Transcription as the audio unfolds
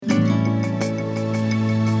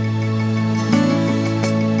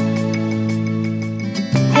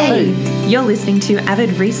You're listening to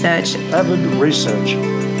Avid Research. Avid Research.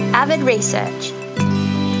 Avid Research.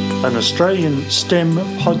 An Australian STEM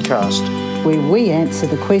podcast. Where we answer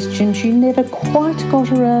the questions you never quite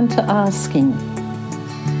got around to asking.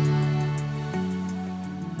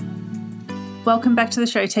 Welcome back to the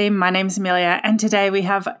show, team. My name's Amelia, and today we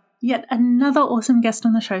have yet another awesome guest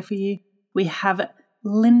on the show for you. We have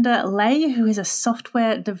Linda Lay, who is a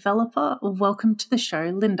software developer. Welcome to the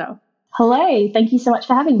show, Linda. Hello. Thank you so much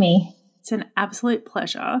for having me. It's an absolute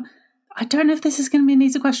pleasure. I don't know if this is going to be an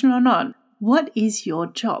easy question or not. What is your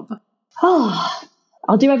job?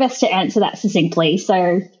 I'll do my best to answer that succinctly.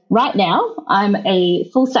 So right now, I'm a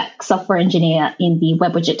full-stack software engineer in the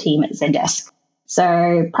web widget team at Zendesk.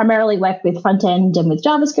 So primarily work with front-end and with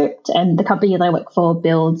JavaScript, and the company that I work for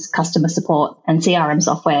builds customer support and CRM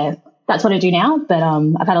software. That's what I do now, but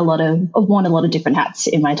I've worn a lot of different hats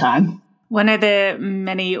in my time. One of the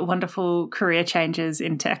many wonderful career changes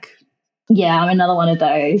in tech. Yeah, I'm another one of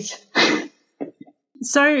those.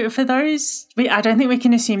 So for those, I don't think we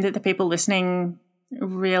can assume that the people listening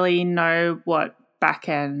really know what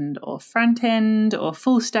back-end or front-end or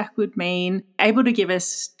full stack would mean. Able to give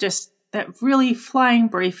us just that really flying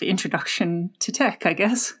brief introduction to tech, I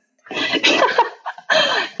guess.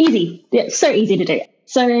 Easy. Yeah, so easy to do.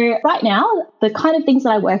 So right now, the kind of things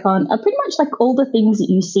that I work on are pretty much like all the things that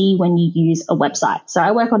you see when you use a website. So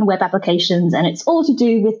I work on web applications, and it's all to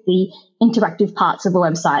do with the interactive parts of a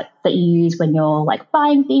website that you use when you're like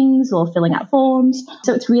buying things or filling out forms.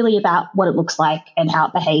 So it's really about what it looks like and how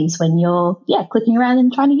it behaves when you're clicking around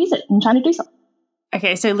and trying to use it and trying to do something.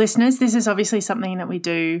 Okay, so listeners, this is obviously something that we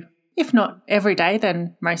do, if not every day,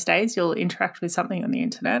 then most days you'll interact with something on the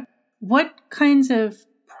internet. What kinds of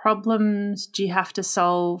problems do you have to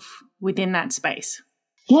solve within that space?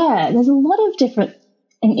 Yeah, there's a lot of different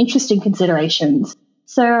and interesting considerations.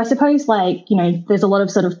 So I suppose there's a lot of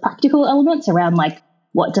sort of practical elements around like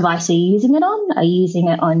what device are you using it on? Are you using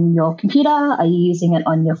it on your computer? Are you using it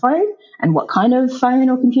on your phone? And what kind of phone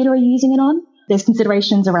or computer are you using it on? There's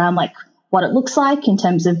considerations around like what it looks like in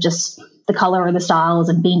terms of just the color and the styles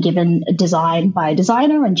and being given a design by a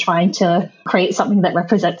designer and trying to create something that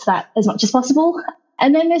represents that as much as possible.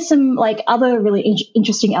 And then there's some like other really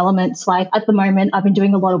interesting elements. Like at the moment, I've been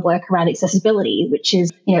doing a lot of work around accessibility, which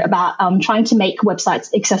is about trying to make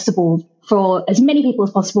websites accessible for as many people as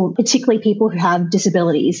possible, particularly people who have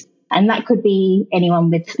disabilities. And that could be anyone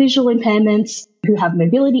with visual impairments, who have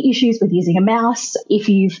mobility issues with using a mouse, if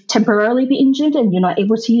you've temporarily been injured and you're not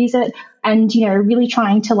able to use it, and really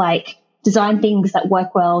trying to like design things that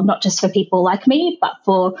work well, not just for people like me, but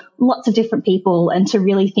for lots of different people, and to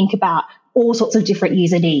really think about all sorts of different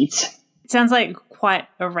user needs. It sounds like quite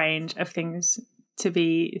a range of things to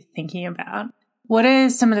be thinking about. What are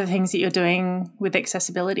some of the things that you're doing with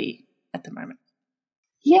accessibility at the moment?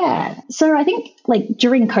 Yeah, so I think like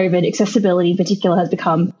during COVID, accessibility in particular has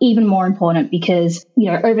become even more important because,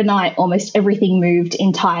 overnight, almost everything moved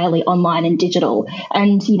entirely online and digital.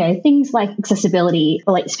 And, things like accessibility,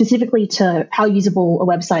 like specifically to how usable a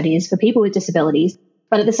website is for people with disabilities,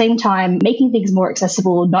 but at the same time, making things more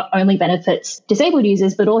accessible not only benefits disabled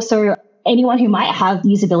users, but also anyone who might have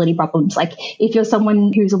usability problems. Like if you're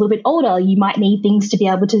someone who's a little bit older, you might need things to be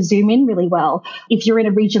able to zoom in really well. If you're in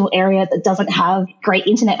a regional area that doesn't have great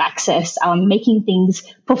internet access, making things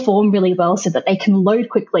perform really well so that they can load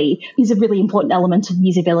quickly is a really important element of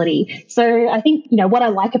usability. So I think, what I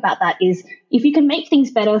like about that is if you can make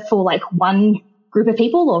things better for like one group of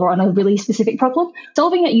people or on a really specific problem,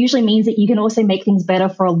 solving it usually means that you can also make things better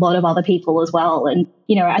for a lot of other people as well. And,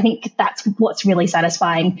 I think that's what's really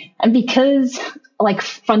satisfying. And because like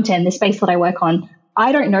front end, the space that I work on,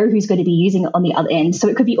 I don't know who's going to be using it on the other end. So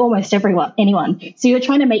it could be almost anyone. So you're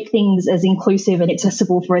trying to make things as inclusive and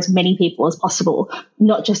accessible for as many people as possible,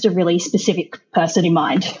 not just a really specific person in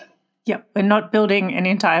mind. Yep. We're not building an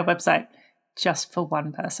entire website just for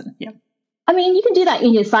one person. Yep. I mean, you can do that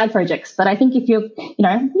in your side projects, but I think if you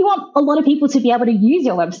want a lot of people to be able to use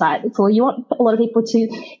your website, or you want a lot of people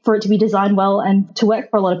for it to be designed well and to work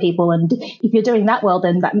for a lot of people. And if you're doing that well,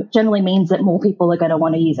 then that generally means that more people are going to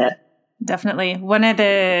want to use it. Definitely. One of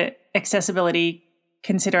the accessibility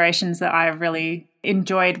considerations that I really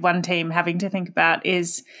enjoyed one team having to think about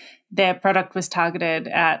is their product was targeted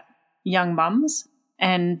at young mums,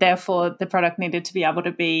 and therefore the product needed to be able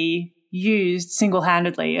to be used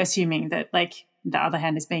single-handedly, assuming that like the other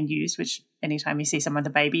hand is being used, which anytime you see someone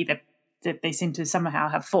with a baby, that they seem to somehow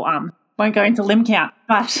have full arm. Won't go into limb count,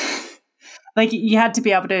 but like you had to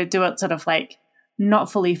be able to do it sort of like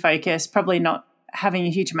not fully focused, probably not having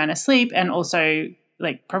a huge amount of sleep, and also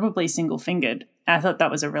like probably single-fingered. I thought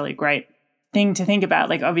that was a really great thing to think about.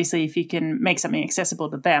 Like obviously if you can make something accessible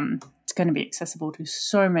to them it's going to be accessible to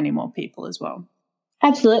so many more people as well.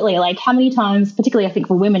 Absolutely. Like, how many times, particularly I think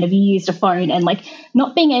for women, have you used a phone and like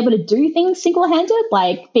not being able to do things single-handed,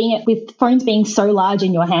 like with phones being so large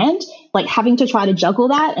in your hand, like having to try to juggle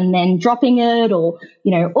that and then dropping it, or,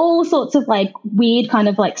 you know, all sorts of like weird kind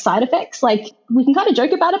of like side effects. Like, we can kind of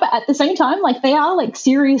joke about it, but at the same time, like, they are like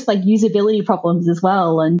serious like usability problems as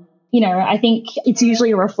well. And, you know, I think it's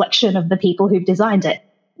usually a reflection of the people who've designed it.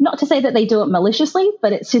 Not to say that they do it maliciously,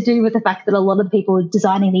 but it's to do with the fact that a lot of the people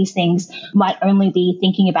designing these things might only be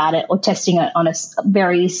thinking about it or testing it on a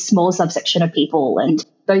very small subsection of people. And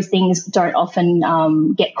those things don't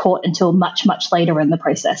often get caught until much, much later in the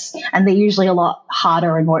process. And they're usually a lot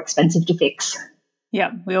harder and more expensive to fix. Yeah,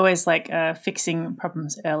 we always like fixing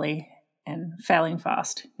problems early and failing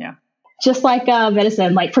fast. Yeah. Just like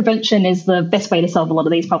medicine, like prevention is the best way to solve a lot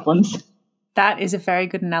of these problems. That is a very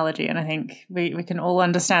good analogy, and I think we can all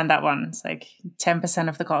understand that one. It's like 10%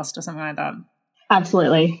 of the cost or something like that.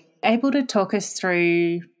 Absolutely. Able to talk us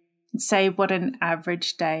through, say, what an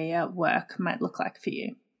average day at work might look like for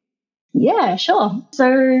you? Yeah, sure.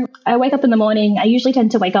 So I wake up in the morning. I usually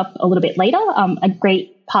tend to wake up a little bit later. A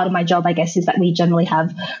great part of my job, I guess, is that we generally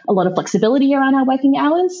have a lot of flexibility around our working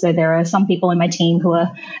hours. So there are some people in my team who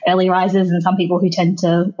are early risers and some people who tend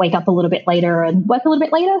to wake up a little bit later and work a little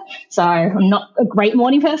bit later. So I'm not a great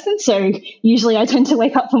morning person. So usually I tend to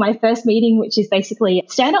wake up for my first meeting, which is basically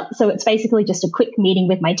stand up. So it's basically just a quick meeting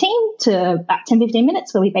with my team to about 10, 15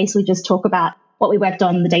 minutes where we basically just talk about what we worked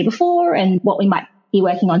on the day before and what we might be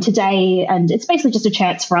working on today. And it's basically just a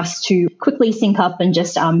chance for us to quickly sync up and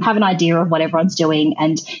just have an idea of what everyone's doing.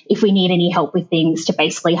 And if we need any help with things, to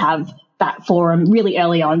basically have that forum really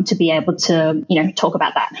early on to be able to, you know, talk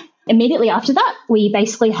about that. Immediately after that, we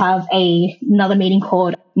basically have another meeting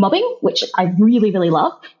called mobbing, which I really, really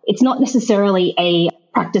love. It's not necessarily a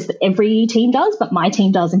practice that every team does, but my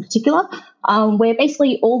team does in particular, where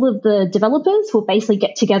basically all of the developers will basically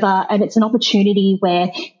get together, and it's an opportunity where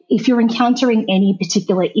if you're encountering any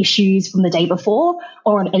particular issues from the day before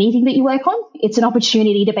or on anything that you work on, it's an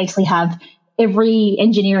opportunity to basically have every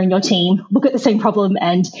engineer in your team look at the same problem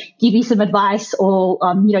and give you some advice, or,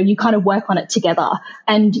 you know, you kind of work on it together.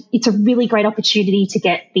 And it's a really great opportunity to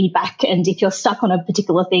get feedback. And if you're stuck on a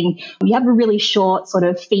particular thing, you have a really short sort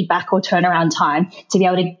of feedback or turnaround time to be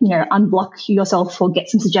able to, you know, unblock yourself or get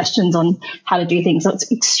some suggestions on how to do things. So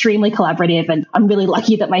it's extremely collaborative. And I'm really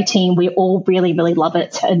lucky that my team, we all really, really love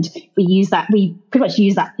it. And we pretty much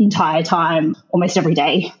use that entire time almost every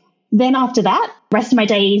day. Then after that, the rest of my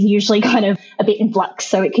day is usually kind of a bit in flux.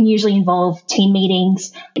 So it can usually involve team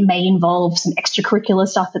meetings. It may involve some extracurricular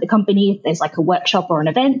stuff at the company if there's like a workshop or an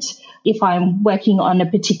event. If I'm working on a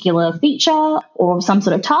particular feature or some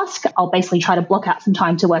sort of task, I'll basically try to block out some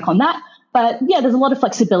time to work on that. But yeah, there's a lot of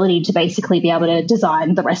flexibility to basically be able to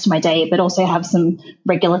design the rest of my day, but also have some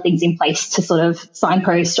regular things in place to sort of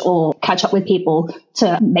signpost or catch up with people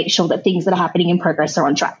to make sure that things that are happening in progress are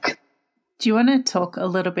on track. Do you want to talk a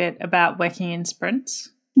little bit about working in sprints?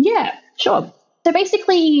 Yeah, sure. So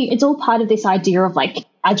basically, it's all part of this idea of like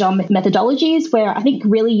agile methodologies, where I think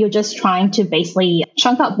really you're just trying to basically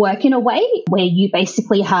chunk up work in a way where you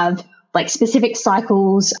basically have like specific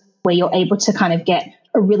cycles where you're able to kind of get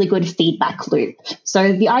a really good feedback loop.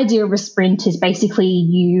 So the idea of a sprint is basically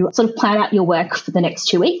you sort of plan out your work for the next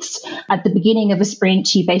 2 weeks. At the beginning of a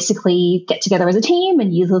sprint, you basically get together as a team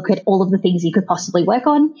and you look at all of the things you could possibly work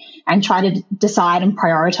on and try to decide and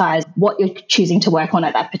prioritize what you're choosing to work on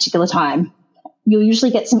at that particular time. You'll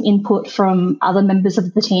usually get some input from other members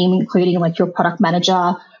of the team, including like your product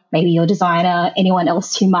manager, maybe your designer, anyone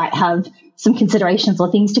else who might have some considerations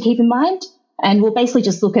or things to keep in mind. And we'll basically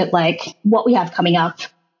just look at like what we have coming up,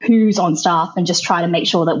 who's on staff, and just try to make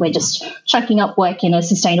sure that we're just chunking up work in a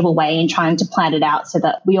sustainable way and trying to plan it out so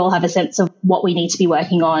that we all have a sense of what we need to be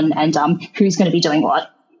working on and who's going to be doing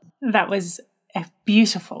what. That was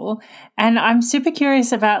beautiful. And I'm super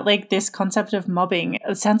curious about like this concept of mobbing.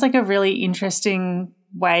 It sounds like a really interesting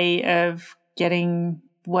way of getting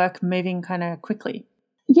work moving kind of quickly.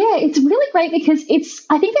 Yeah, it's really great because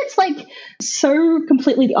I think it's like so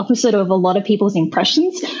completely the opposite of a lot of people's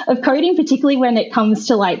impressions of coding, particularly when it comes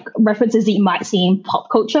to like references that you might see in pop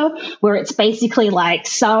culture, where it's basically like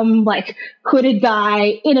some like hooded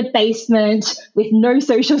guy in a basement with no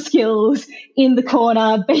social skills in the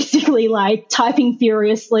corner, basically like typing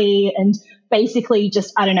furiously and basically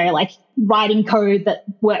just, I don't know, like writing code that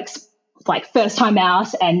works like first time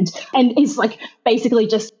out and is like basically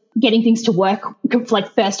just getting things to work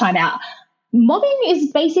like first time out. Mobbing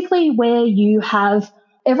is basically where you have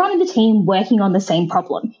everyone in the team working on the same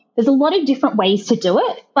problem. There's a lot of different ways to do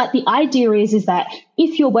it, but the idea is that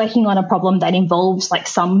if you're working on a problem that involves like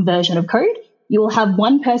some version of code, you will have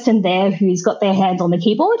one person there who's got their hands on the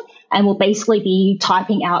keyboard and will basically be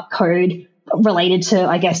typing out code related to,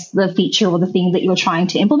 I guess, the feature or the thing that you're trying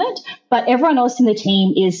to implement. But everyone else in the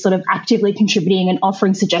team is sort of actively contributing and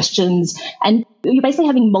offering suggestions, and you're basically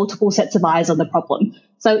having multiple sets of eyes on the problem.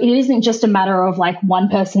 So it isn't just a matter of like one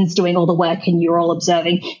person's doing all the work and you're all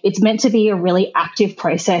observing. It's meant to be a really active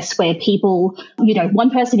process where people,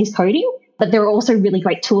 one person is coding, but there are also really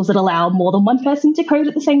great tools that allow more than one person to code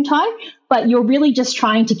at the same time. But you're really just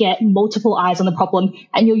trying to get multiple eyes on the problem,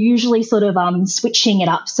 and you're usually sort of switching it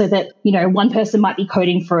up so that, one person might be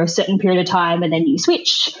coding for a certain period of time and then you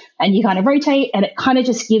switch and you kind of rotate, and it kind of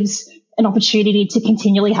just gives an opportunity to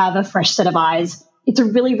continually have a fresh set of eyes. It's a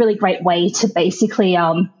really, really great way to basically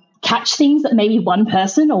catch things that maybe one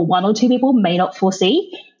person or one or two people may not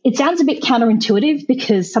foresee. It sounds a bit counterintuitive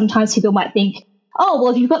because sometimes people might think, oh,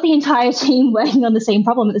 well, if you've got the entire team working on the same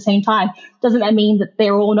problem at the same time, doesn't that mean that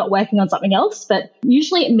they're all not working on something else? But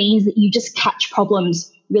usually it means that you just catch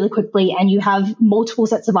problems really quickly and you have multiple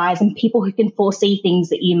sets of eyes and people who can foresee things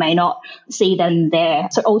that you may not see them there.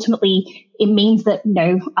 So ultimately, it means that,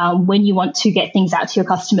 when you want to get things out to your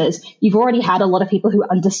customers, you've already had a lot of people who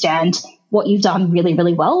understand what you've done really,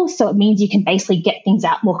 really well. So it means you can basically get things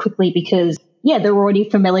out more quickly because, they're already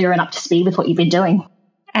familiar and up to speed with what you've been doing.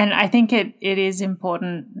 And I think it is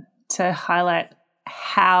important to highlight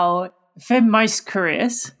how, for most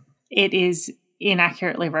careers, it is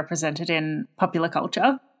inaccurately represented in popular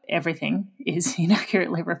culture. Everything is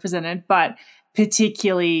inaccurately represented, but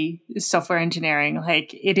particularly software engineering,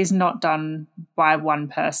 like it is not done by one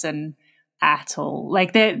person at all.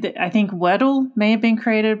 Like I think Wordle may have been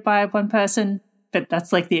created by one person, but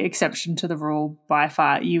that's like the exception to the rule by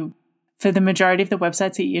far. For the majority of the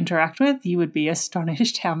websites that you interact with, you would be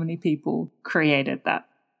astonished how many people created that.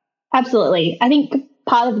 Absolutely. I think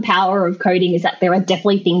part of the power of coding is that there are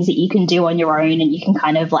definitely things that you can do on your own and you can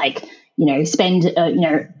kind of like, spend,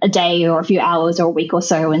 a day or a few hours or a week or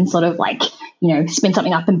so and sort of like, spin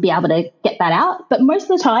something up and be able to get that out. But most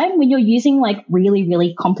of the time when you're using like really,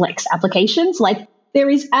 really complex applications, like there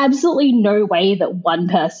is absolutely no way that one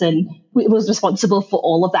person was responsible for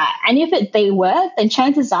all of that. And if they were, then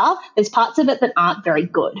chances are there's parts of it that aren't very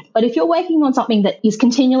good. But if you're working on something that is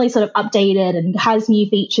continually sort of updated and has new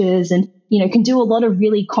features and, can do a lot of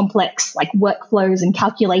really complex like workflows and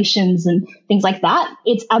calculations and things like that,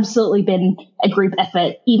 it's absolutely been a group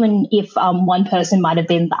effort, even if one person might have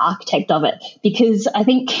been the architect of it. Because I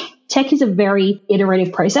think tech is a very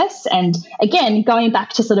iterative process. And again, going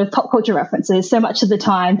back to sort of pop culture references, so much of the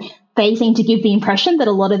time they seem to give the impression that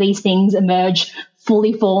a lot of these things emerge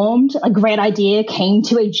fully formed. A great idea came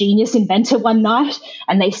to a genius inventor one night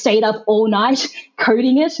and they stayed up all night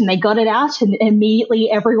coding it and they got it out and immediately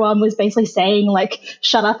everyone was basically saying like,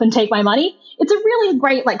 shut up and take my money. It's a really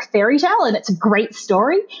great like fairy tale and it's a great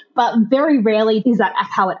story, but very rarely is that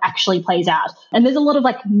how it actually plays out. And there's a lot of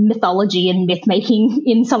like mythology and myth making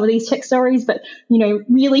in some of these tech stories, but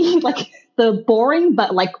really like the boring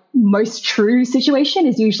but like most true situation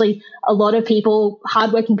is usually a lot of people,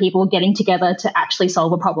 hardworking people getting together to actually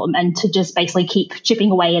solve a problem and to just basically keep chipping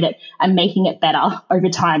away at it and making it better over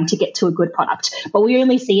time to get to a good product. But we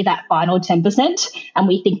only see that final 10% and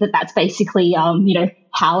we think that that's basically,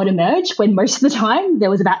 how it emerged, when most of the time there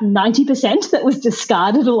was about 90% that was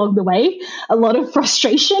discarded along the way. A lot of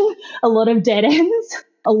frustration, a lot of dead ends,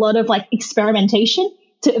 a lot of like experimentation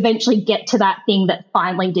to eventually get to that thing that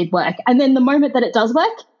finally did work. And then the moment that it does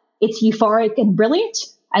work, it's euphoric and brilliant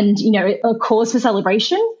and, a cause for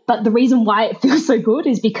celebration. But the reason why it feels so good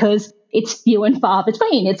is because it's few and far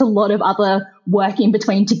between. It's a lot of other work in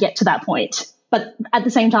between to get to that point. But at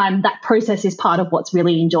the same time, that process is part of what's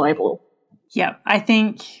really enjoyable. Yeah, I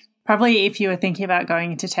think probably if you were thinking about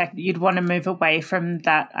going into tech, you'd want to move away from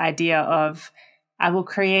that idea of I will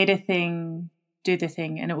create a thing, do the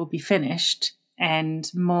thing, and it will be finished, and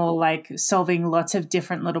more like solving lots of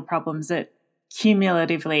different little problems that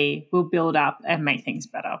cumulatively will build up and make things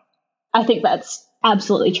better. I think that's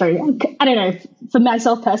absolutely true. I don't know, for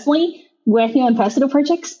myself personally, working on personal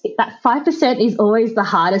projects, that 5% is always the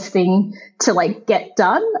hardest thing to like get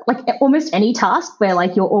done. Like almost any task where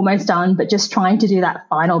like you're almost done, but just trying to do that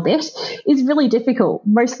final bit is really difficult.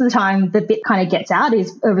 Most of the time the bit kind of gets out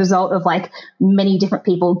is a result of like many different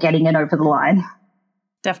people getting it over the line.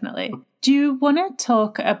 Definitely. Do you want to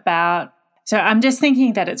talk about, so I'm just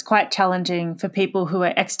thinking that it's quite challenging for people who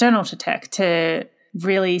are external to tech to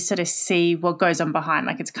really sort of see what goes on behind.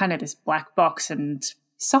 Like it's kind of this black box and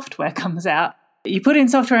software comes out. You put in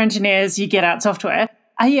software engineers, you get out software.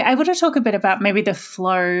 Are you able to talk a bit about maybe the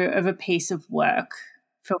flow of a piece of work?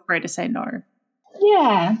 Feel free to say no.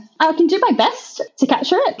 Yeah, I can do my best to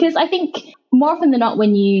capture it, because I think more often than not,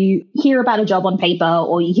 when you hear about a job on paper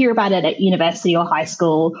or you hear about it at university or high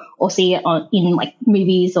school or see it in like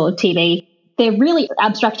movies or TV, they're really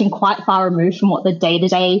abstract and quite far removed from what the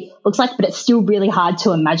day-to-day looks like, but it's still really hard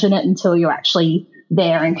to imagine it until you're actually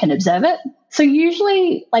there and can observe it. So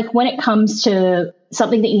usually, like when it comes to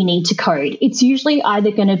something that you need to code, it's usually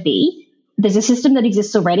either going to be there's a system that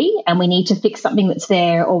exists already and we need to fix something that's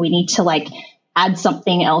there, or we need to like add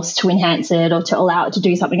something else to enhance it or to allow it to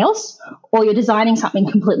do something else, or you're designing something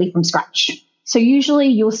completely from scratch. So usually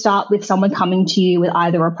you'll start with someone coming to you with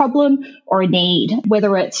either a problem or a need,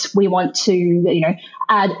 whether it's we want to,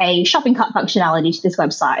 add a shopping cart functionality to this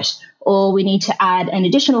website, or we need to add an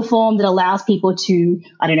additional form that allows people to,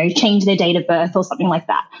 change their date of birth or something like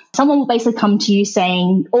that. Someone will basically come to you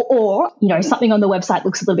saying, or something on the website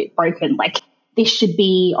looks a little bit broken, like this should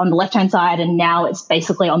be on the left-hand side and now it's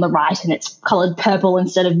basically on the right and it's colored purple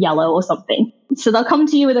instead of yellow or something. So they'll come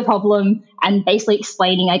to you with a problem and basically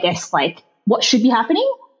explaining, I guess, like what should be happening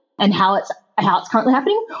and how it's currently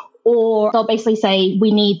happening. Or they'll basically say,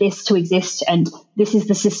 we need this to exist and this is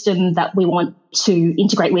the system that we want to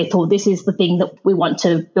integrate with, or this is the thing that we want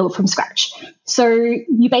to build from scratch. So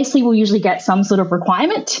you basically will usually get some sort of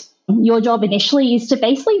requirement. Your job initially is to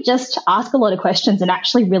basically just ask a lot of questions and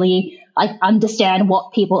actually really understand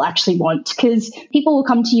what people actually want, because people will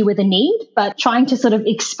come to you with a need, but trying to sort of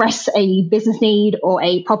express a business need or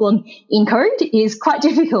a problem in code is quite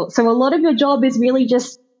difficult. So a lot of your job is really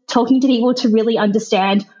just talking to people to really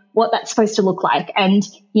understand what that's supposed to look like. And,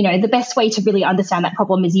 the best way to really understand that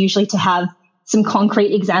problem is usually to have some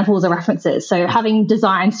concrete examples or references. So having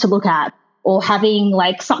designs to look at, or having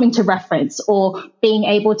like something to reference, or being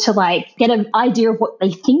able to like get an idea of what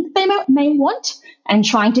they think they may want, and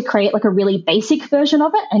trying to create like a really basic version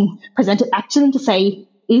of it and present it back to them to say,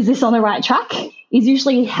 is this on the right track? Is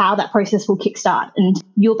usually how that process will kickstart. And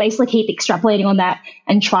you'll basically keep extrapolating on that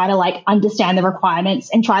and try to like understand the requirements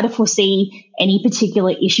and try to foresee any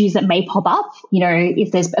particular issues that may pop up.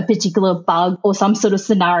 If there's a particular bug or some sort of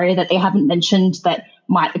scenario that they haven't mentioned that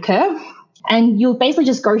might occur. And you'll basically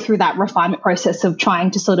just go through that refinement process of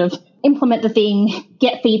trying to sort of implement the thing,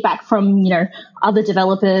 get feedback from, other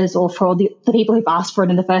developers or for the people who've asked for it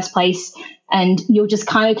in the first place. And you'll just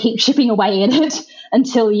kind of keep chipping away at it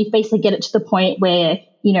until you basically get it to the point where,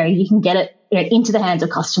 you can get it into the hands of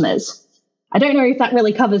customers. I don't know if that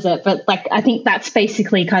really covers it, but I think that's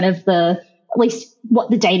basically kind of at least what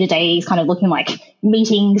the day-to-day is kind of looking like.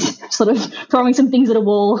 Meetings, sort of throwing some things at a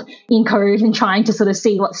wall in code and trying to sort of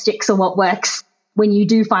see what sticks or what works. When you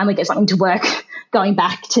do finally get something to work, going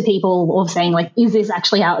back to people or saying is this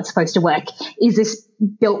actually how it's supposed to work? Is this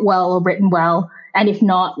built well or written well? And if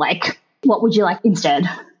not, what would you like instead?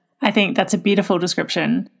 I think that's a beautiful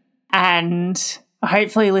description. And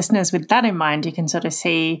hopefully listeners with that in mind, you can sort of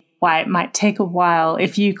see why it might take a while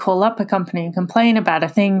if you call up a company and complain about a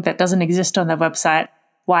thing that doesn't exist on their website,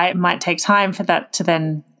 why it might take time for that to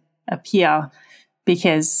then appear,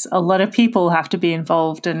 because a lot of people have to be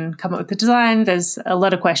involved and come up with the design. There's a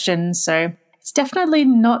lot of questions. So it's definitely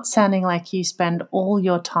not sounding like you spend all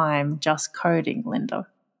your time just coding, Linda.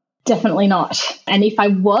 Definitely not. And if I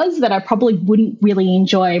was, then I probably wouldn't really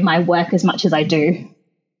enjoy my work as much as I do.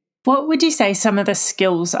 What would you say some of the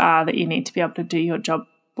skills are that you need to be able to do your job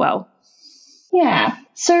well? Yeah.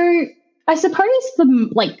 So I suppose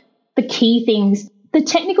the key things, the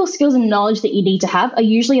technical skills and knowledge that you need to have are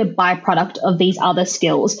usually a byproduct of these other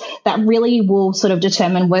skills that really will sort of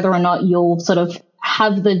determine whether or not you'll sort of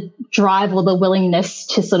have the drive or the willingness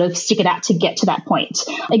to sort of stick it out to get to that point.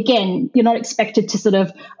 Again, you're not expected to sort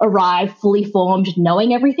of arrive fully formed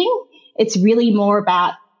knowing everything. It's really more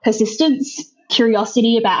about persistence,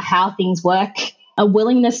 curiosity about how things work, a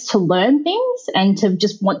willingness to learn things and to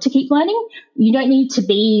just want to keep learning. You don't need to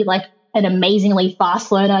be an amazingly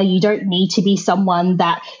fast learner. You don't need to be someone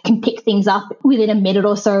that can pick things up within a minute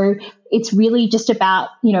or so. It's really just about,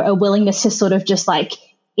 a willingness to sort of just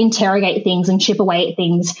interrogate things and chip away at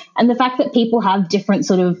things. And the fact that people have different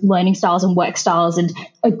sort of learning styles and work styles, and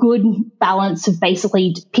a good balance of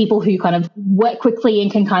basically people who kind of work quickly and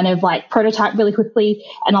can kind of prototype really quickly,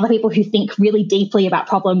 and other people who think really deeply about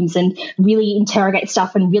problems and really interrogate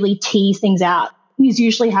stuff and really tease things out is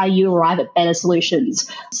usually how you arrive at better solutions.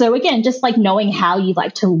 So again, just knowing how you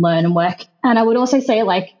like to learn and work. And I would also say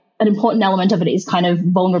an important element of it is kind of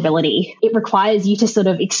vulnerability. It requires you to sort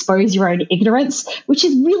of expose your own ignorance, which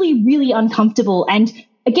is really, really uncomfortable. And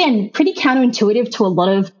again, pretty counterintuitive to a lot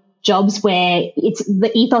of jobs where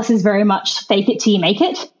the ethos is very much fake it till you make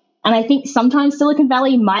it. And I think sometimes Silicon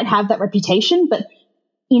Valley might have that reputation, but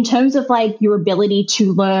in terms of like your ability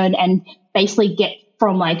to learn and basically get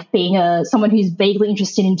from like being someone who's vaguely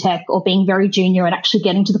interested in tech or being very junior and actually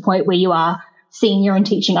getting to the point where you are senior and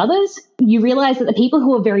teaching others, you realize that the people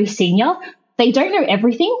who are very senior, they don't know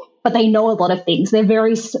everything, but they know a lot of things. They're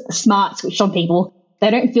very smart, switched on people. They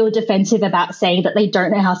don't feel defensive about saying that they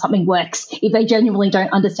don't know how something works if they genuinely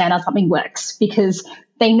don't understand how something works, because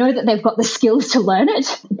they know that they've got the skills to learn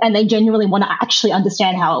it and they genuinely want to actually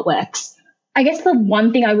understand how it works. I guess the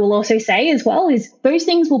one thing I will also say as well is those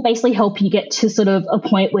things will basically help you get to sort of a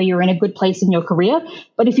point where you're in a good place in your career.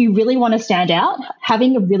 But if you really want to stand out,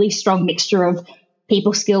 having a really strong mixture of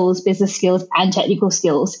people skills, business skills, and technical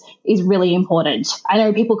skills is really important. I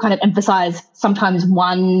know people kind of emphasize sometimes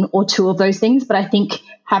one or two of those things, but I think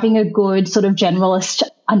having a good sort of generalist,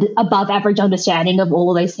 above average understanding of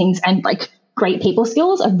all of those things and like great people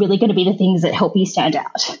skills are really going to be the things that help you stand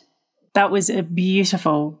out. That was a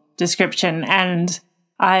beautiful description. And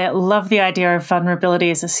I love the idea of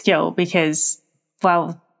vulnerability as a skill because,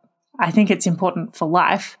 well, I think it's important for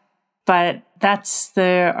life, but that's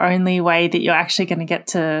the only way that you're actually going to get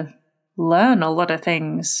to learn a lot of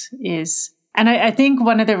things is. And I think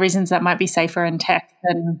one of the reasons that might be safer in tech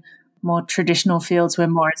than more traditional fields where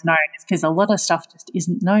more is known is because a lot of stuff just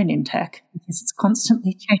isn't known in tech because it's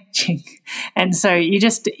constantly changing. And so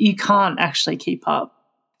you can't actually keep up.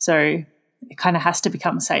 So it kind of has to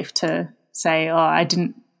become safe to say, oh, I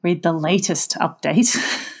didn't read the latest update.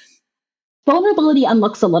 Vulnerability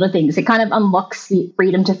unlocks a lot of things. It kind of unlocks the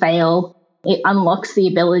freedom to fail. It unlocks the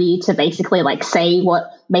ability to basically like say what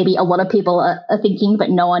maybe a lot of people are thinking, but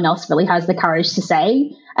no one else really has the courage to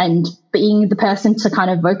say. And being the person to kind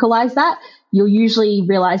of vocalize that, you'll usually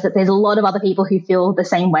realize that there's a lot of other people who feel the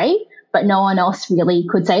same way, but no one else really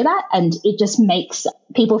could say that. And it just makes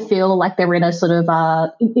people feel like they're in a sort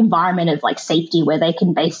of environment of like safety where they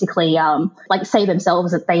can basically like say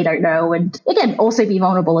themselves that they don't know. And again, also be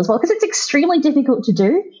vulnerable as well, because it's extremely difficult to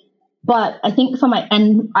do. But I think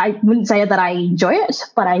and I wouldn't say that I enjoy it,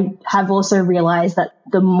 but I have also realized that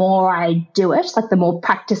the more I do it, like the more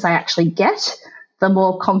practice I actually get, the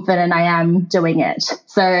more confident I am doing it.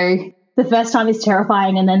 So the first time is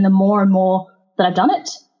terrifying. And then the more and more that I've done it,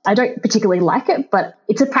 I don't particularly like it, but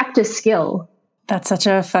it's a practice skill. That's such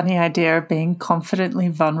a funny idea of being confidently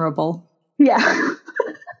vulnerable. Yeah.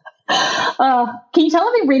 Can you tell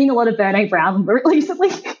I've been reading a lot of Brené Brown recently?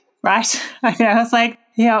 Right. Okay, I was like,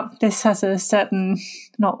 yeah, this has a certain,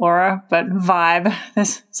 not aura, but vibe.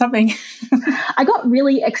 There's something. I got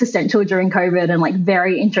really existential during COVID and like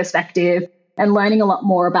very introspective and learning a lot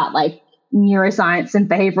more about like neuroscience and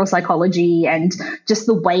behavioral psychology and just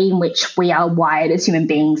the way in which we are wired as human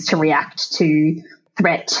beings to react to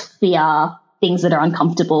threat, fear, things that are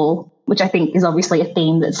uncomfortable, which I think is obviously a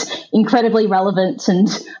theme that's incredibly relevant and,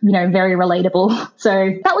 you know, very relatable. So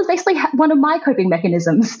that was basically one of my coping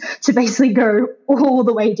mechanisms to basically go all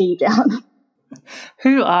the way deep down.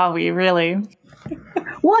 Who are we really?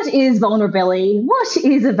 What is vulnerability? What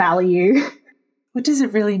is a value? What does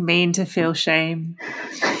it really mean to feel shame?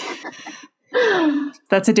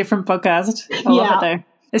 That's a different podcast. I love it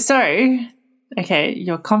though. So, okay,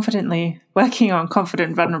 you're confidently working on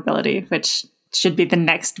confident vulnerability, which should be the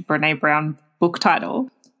next Brené Brown book title.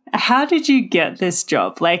 How did you get this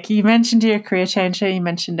job? Like you mentioned your career changer, you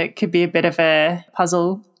mentioned it could be a bit of a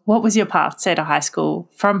puzzle. What was your path, say, to high school,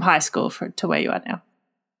 from high school to where you are now?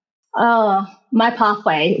 My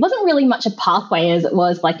pathway. It wasn't really much a pathway as it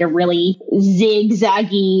was like a really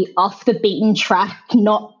zigzaggy, off the beaten track,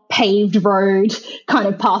 not paved road kind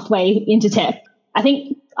of pathway into tech. I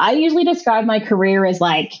think I usually describe my career as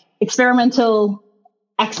like experimental,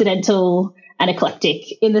 accidental, and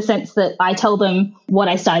eclectic, in the sense that I tell them what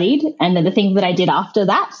I studied and then the thing that I did after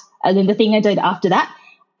that, and then the thing I did after that.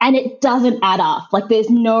 And it doesn't add up. Like there's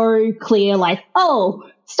no clear like, oh,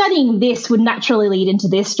 studying this would naturally lead into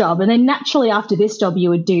this job. And then naturally after this job, you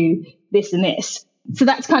would do this and this. So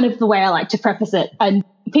that's kind of the way I like to preface it. And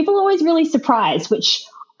people are always really surprised, which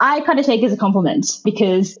I kind of take as a compliment,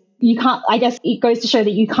 because you can't, I guess it goes to show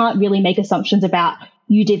that you can't really make assumptions about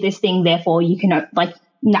you did this thing, therefore you can like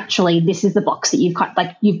naturally this is the box that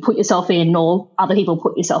you've put yourself in or other people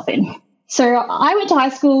put yourself in. So I went to high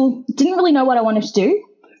school, didn't really know what I wanted to do.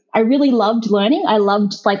 I really loved learning. I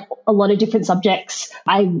loved like a lot of different subjects.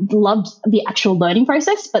 I loved the actual learning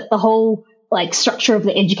process, but the whole like structure of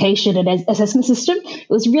the education and assessment system, it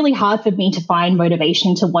was really hard for me to find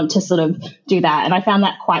motivation to want to sort of do that. And I found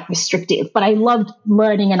that quite restrictive, but I loved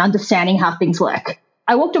learning and understanding how things work.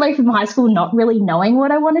 I walked away from high school not really knowing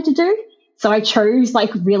what I wanted to do. So I chose like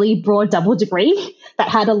really broad double degree that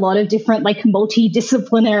had a lot of different like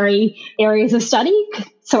multidisciplinary areas of study.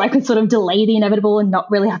 So I could sort of delay the inevitable and not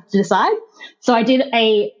really have to decide. So I did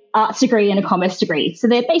a arts degree and a commerce degree. So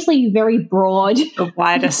they're basically very broad. The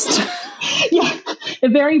widest. Yeah, a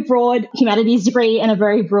very broad humanities degree and a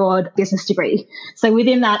very broad business degree. So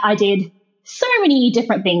within that, I did so many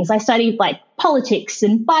different things. I studied like politics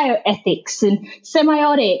and bioethics and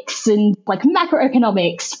semiotics and like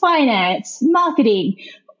macroeconomics, finance, marketing,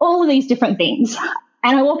 all of these different things.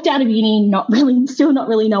 And I walked out of uni still not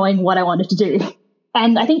really knowing what I wanted to do.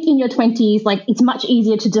 And I think in your 20s, like it's much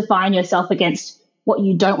easier to define yourself against what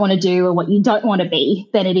you don't want to do or what you don't want to be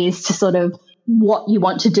than it is to sort of what you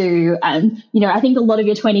want to do. And, you know, I think a lot of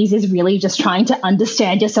your 20s is really just trying to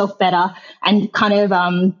understand yourself better and kind of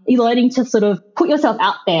learning to sort of put yourself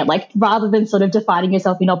out there, like rather than sort of defining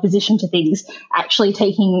yourself in opposition to things, actually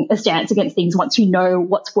taking a stance against things once you know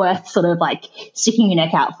what's worth sort of like sticking your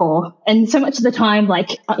neck out for. And so much of the time,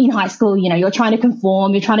 like in high school, you know, you're trying to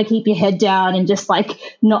conform, you're trying to keep your head down and just like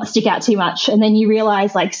not stick out too much. And then you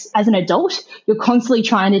realize like as an adult, you're constantly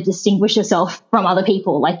trying to distinguish yourself from other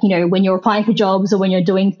people. Like, you know, when you're applying for jobs or when you're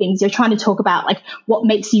doing things, you're trying to talk about like what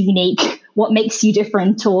makes you unique, what makes you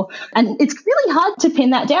different, and it's really hard to pin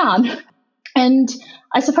that down. And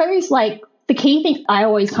I suppose like the key thing I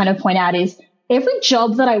always kind of point out is every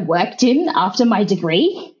job that I worked in after my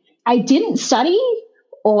degree, I didn't study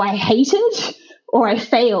or I hated or I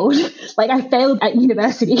failed. Like I failed at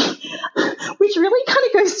university, which really kind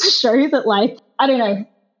of goes to show that like, I don't know,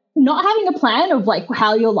 not having a plan of like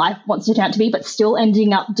how your life wants to turn out to be, but still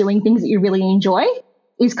ending up doing things that you really enjoy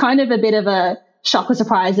is kind of a bit of a shock or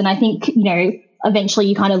surprise. And I think, you know, eventually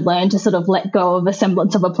you kind of learn to sort of let go of a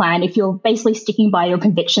semblance of a plan if you're basically sticking by your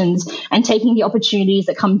convictions and taking the opportunities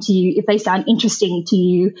that come to you if they sound interesting to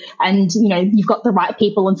you, and, you know, you've got the right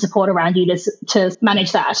people and support around you to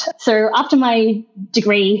manage that. So after my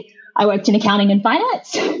degree, I worked in accounting and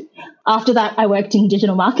finance. After that, I worked in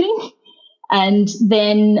digital marketing. And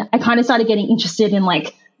then I kind of started getting interested in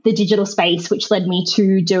like the digital space, which led me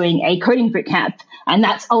to doing a coding bootcamp. And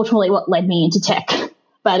that's ultimately what led me into tech.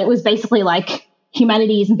 But it was basically like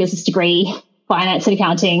humanities and business degree, finance and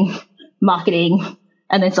accounting, marketing,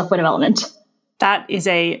 and then software development. That is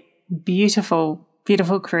a beautiful,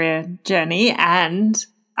 beautiful career journey. And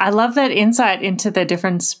I love that insight into the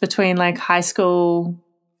difference between like high school,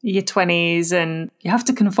 your 20s, and you have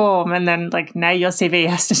to conform, and then like now your CV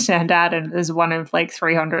has to stand out and is one of like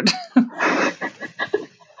 300.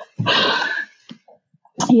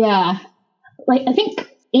 Yeah. Like I think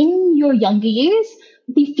in your younger years,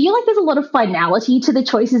 you feel like there's a lot of finality to the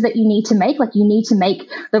choices that you need to make. Like you need to make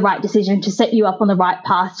the right decision to set you up on the right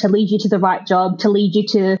path, to lead you to the right job, to lead you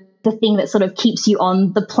to the thing that sort of keeps you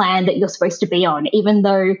on the plan that you're supposed to be on, even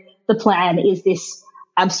though the plan is this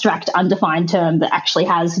abstract, undefined term that actually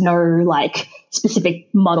has no like specific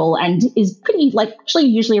model and is pretty like actually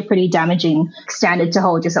usually a pretty damaging standard to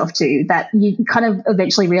hold yourself to, that you kind of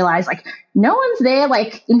eventually realize like no one's there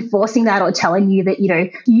like enforcing that or telling you that, you know,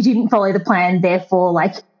 you didn't follow the plan, therefore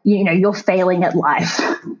like, you know, you're failing at life.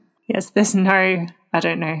 Yes, there's no, I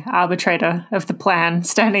don't know, arbitrator of the plan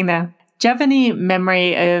standing there. Do you have any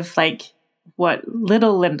memory of like what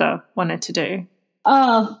little Linda wanted to do?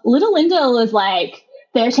 Little Linda was like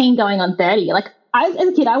 13 going on 30. Like as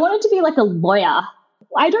a kid, I wanted to be like a lawyer.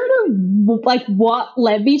 I don't know like what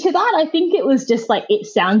led me to that. I think it was just like it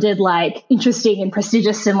sounded like interesting and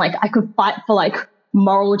prestigious and like I could fight for like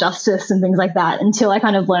moral justice and things like that, until I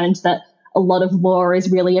kind of learned that a lot of law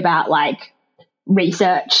is really about like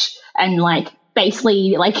research and like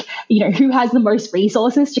basically like, you know, who has the most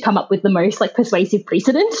resources to come up with the most like persuasive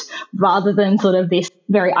precedent, rather than sort of this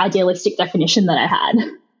very idealistic definition that I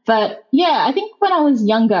had. But yeah, I think when I was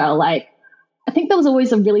younger, like I think there was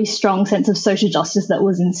always a really strong sense of social justice that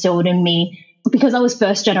was instilled in me because I was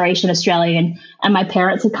first generation Australian and my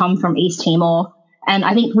parents had come from East Timor. And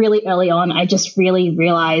I think really early on, I just really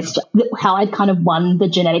realized how I'd kind of won the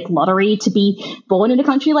genetic lottery to be born in a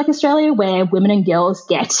country like Australia, where women and girls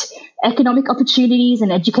get economic opportunities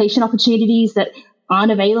and education opportunities that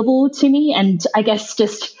aren't available to me. And I guess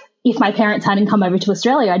just if my parents hadn't come over to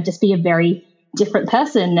Australia, I'd just be a very different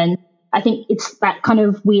person. And I think it's that kind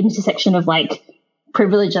of weird intersection of like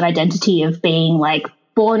privilege and identity of being like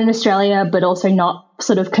born in Australia, but also not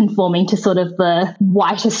sort of conforming to sort of the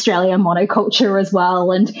white Australia monoculture as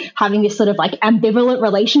well, and having this sort of like ambivalent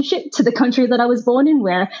relationship to the country that I was born in,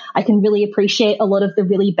 where I can really appreciate a lot of the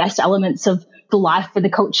really best elements of the life and the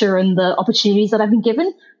culture and the opportunities that I've been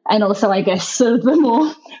given. And also, I guess, sort of the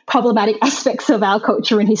more problematic aspects of our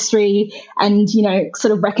culture and history and, you know,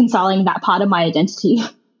 sort of reconciling that part of my identity.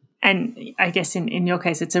 And I guess in your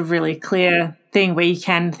case, it's a really clear thing where you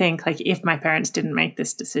can think, like, if my parents didn't make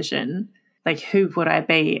this decision, like, who would I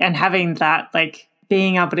be? And having that, like,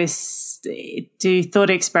 being able to do thought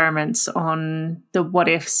experiments on the what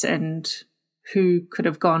ifs and who could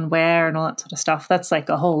have gone where and all that sort of stuff, that's like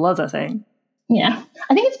a whole other thing. Yeah.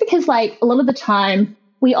 I think it's because, like, a lot of the time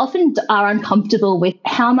we often are uncomfortable with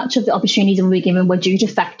how much of the opportunities we were given were due to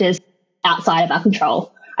factors outside of our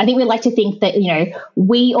control. I think we like to think that,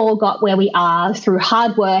 we all got where we are through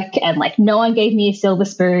hard work and, like, no one gave me a silver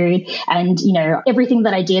spoon and, everything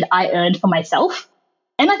that I did, I earned for myself.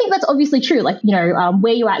 And I think that's obviously true. Like,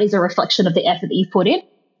 where you're at is a reflection of the effort that you've put in.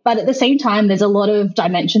 But at the same time, there's a lot of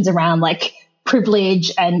dimensions around, like,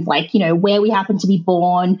 privilege and, like, where we happen to be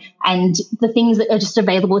born and the things that are just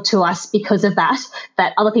available to us because of that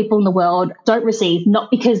other people in the world don't receive,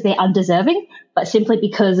 not because they're undeserving, but simply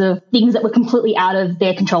because of things that were completely out of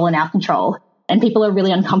their control and our control. And people are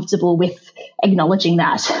really uncomfortable with acknowledging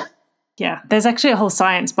that. Yeah, there's actually a whole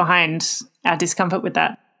science behind our discomfort with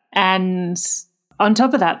that. And on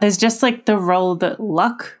top of that, there's just, like, the role that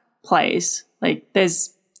luck plays. Like,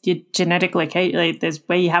 there's your genetic location, like, there's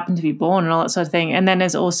where you happen to be born and all that sort of thing. And then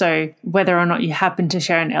there's also whether or not you happen to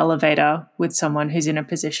share an elevator with someone who's in a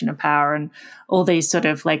position of power and all these sort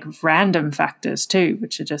of, like, random factors too,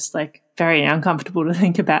 which are just, like, very uncomfortable to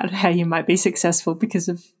think about how you might be successful because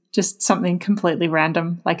of just something completely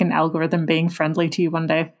random, like an algorithm being friendly to you one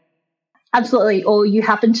day. Absolutely. Or you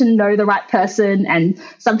happen to know the right person, and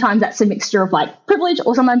sometimes that's a mixture of, like, privilege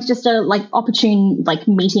or sometimes just a, like, opportune, like,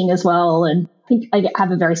 meeting as well. And I think I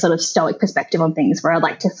have a very sort of stoic perspective on things where I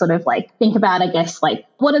like to sort of, like, think about, I guess, like,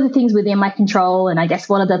 what are the things within my control, and I guess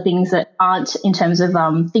what are the things that aren't, in terms of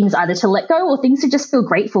things either to let go or things to just feel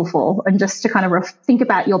grateful for, and just to kind of think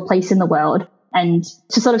about your place in the world and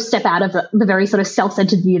to sort of step out of the very sort of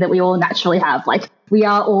self-centered view that we all naturally have. Like, we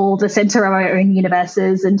are all the center of our own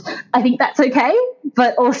universes, and I think that's okay.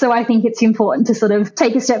 But also I think it's important to sort of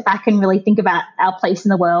take a step back and really think about our place in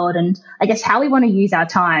the world and I guess how we want to use our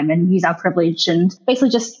time and use our privilege and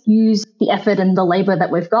basically just use the effort and the labor that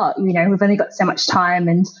we've got. We've only got so much time.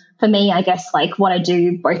 And for me, I guess, like, what I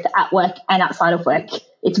do both at work and outside of work,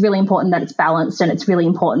 it's really important that it's balanced, and it's really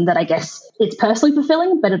important that, I guess, it's personally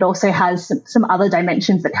fulfilling, but it also has some other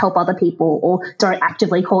dimensions that help other people or don't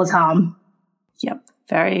actively cause harm. Yep.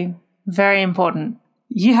 Very, very important.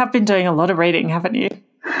 You have been doing a lot of reading, haven't you?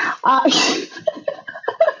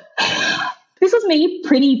 This was me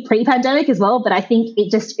pretty pre-pandemic as well, but I think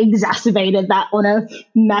it just exacerbated that on a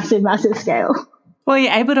massive, massive scale. Well,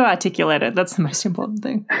 you're able to articulate it. That's the most important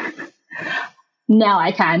thing. Now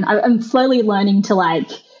I can. I'm slowly learning to, like,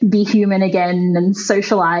 be human again and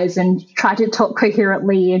socialize and try to talk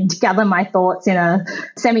coherently and gather my thoughts in a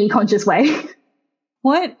semi-conscious way.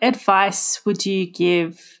 What advice would you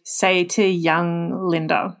give, say, to young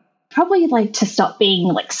Linda? Probably, like, to stop being,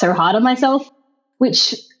 like, so hard on myself,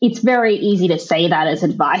 which it's very easy to say that as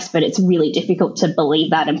advice, but it's really difficult to believe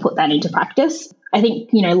that and put that into practice. I think,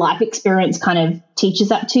 life experience kind of teaches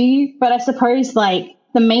that to you. But I suppose, like,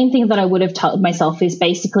 the main thing that I would have told myself is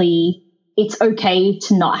basically it's okay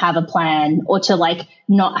to not have a plan or to, like,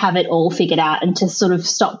 not have it all figured out, and to sort of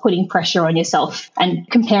stop putting pressure on yourself and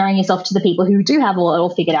comparing yourself to the people who do have it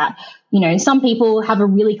all figured out. Some people have a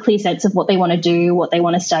really clear sense of what they want to do, what they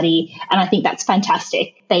want to study, and I think that's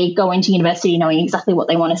fantastic. They go into university knowing exactly what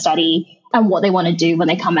they want to study and what they want to do when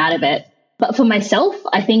they come out of it. But for myself,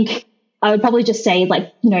 I think I would probably just say,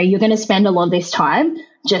 like, you're going to spend a lot of this time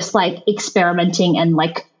just, like, experimenting and,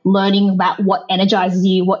 like, learning about what energizes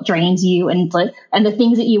you, what drains you, and the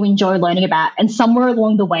things that you enjoy learning about. And somewhere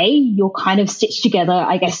along the way, you'll kind of stitch together,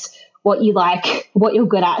 I guess, what you like, what you're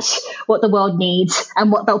good at, what the world needs,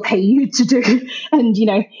 and what they'll pay you to do. And,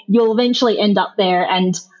 you'll eventually end up there.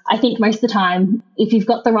 And I think most of the time, if you've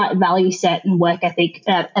got the right value set and work ethic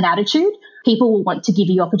and attitude, people will want to give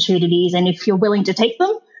you opportunities. And if you're willing to take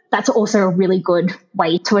them, that's also a really good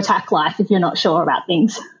way to attack life if you're not sure about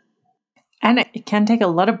things. And it can take a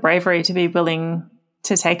lot of bravery to be willing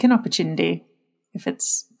to take an opportunity if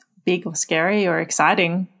it's big or scary or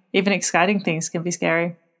exciting. Even exciting things can be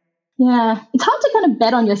scary. Yeah, it's hard to kind of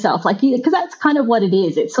bet on yourself, like, because that's kind of what it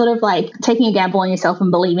is. It's sort of like taking a gamble on yourself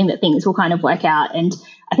and believing that things will kind of work out. And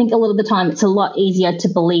I think a lot of the time it's a lot easier to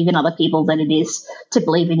believe in other people than it is to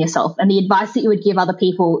believe in yourself. And the advice that you would give other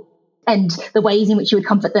people and the ways in which you would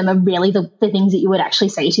comfort them are really the things that you would actually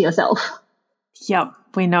say to yourself. Yep.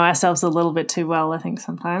 We know ourselves a little bit too well, I think,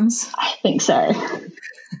 sometimes. I think so.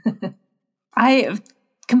 I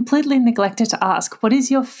completely neglected to ask, what is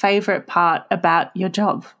your favourite part about your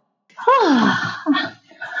job?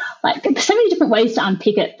 Like, there's so many different ways to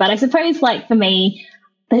unpick it, but I suppose, like, for me,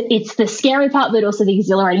 it's the scary part, but also the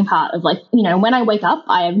exhilarating part of like, you know, when I wake up,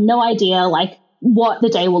 I have no idea like what the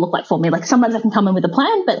day will look like for me. Like sometimes I can come in with a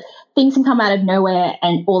plan, but things can come out of nowhere,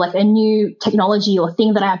 and or like a new technology or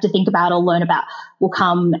thing that I have to think about or learn about will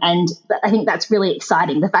come. And I think that's really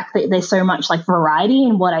exciting. The fact that there's so much like variety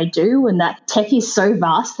in what I do, and that tech is so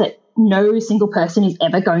vast that no single person is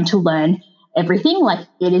ever going to learn everything. Like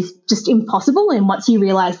it is just impossible. And once you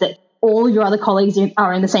realize that all your other colleagues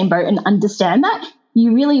are in the same boat and understand that,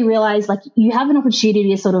 you really realize like you have an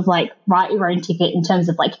opportunity to sort of like write your own ticket in terms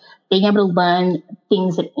of like being able to learn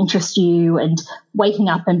things that interest you and waking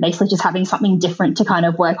up and basically just having something different to kind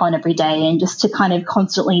of work on every day and just to kind of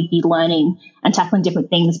constantly be learning and tackling different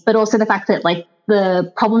things. But also the fact that like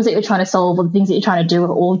the problems that you're trying to solve or the things that you're trying to do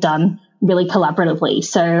are all done really collaboratively.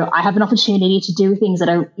 So I have an opportunity to do things that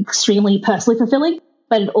are extremely personally fulfilling,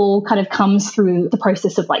 but it all kind of comes through the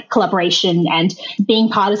process of like collaboration and being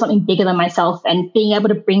part of something bigger than myself and being able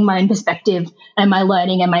to bring my own perspective and my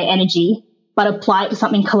learning and my energy, but apply it to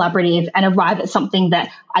something collaborative and arrive at something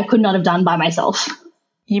that I could not have done by myself.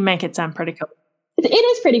 You make it sound pretty cool. It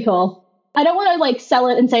is pretty cool. I don't want to like sell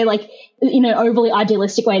it and say like, you know, overly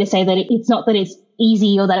idealistic way to say that it's not that it's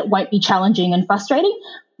easy or that it won't be challenging and frustrating.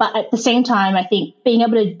 But at the same time, I think being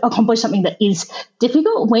able to accomplish something that is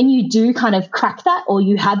difficult, when you do kind of crack that or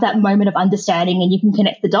you have that moment of understanding and you can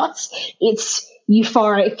connect the dots, it's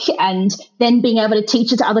euphoric. And then being able to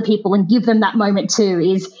teach it to other people and give them that moment too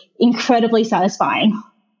is incredibly satisfying.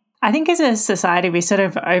 I think as a society, we sort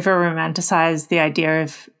of over-romanticize the idea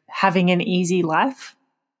of having an easy life.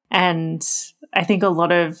 And I think a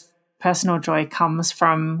lot of personal joy comes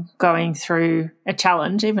from going through a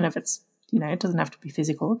challenge, even if it's, you know, it doesn't have to be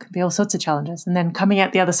physical. It can be all sorts of challenges. And then coming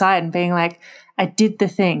out the other side and being like, I did the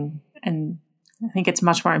thing. And I think it's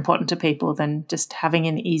much more important to people than just having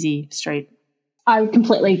an easy street. I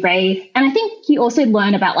completely agree. And I think you also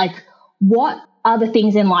learn about like what are the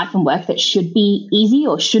things in life and work that should be easy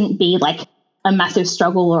or shouldn't be like a massive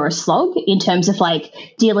struggle or a slog in terms of like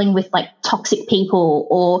dealing with like toxic people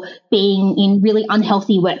or being in really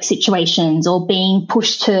unhealthy work situations or being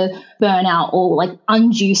pushed to burnout or like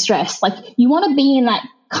undue stress. Like you want to be in that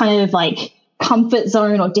kind of like comfort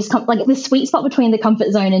zone or discomfort, like the sweet spot between the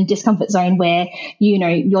comfort zone and discomfort zone where, you know,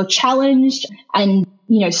 you're challenged and,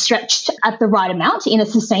 you know, stretched at the right amount in a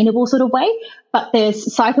sustainable sort of way. But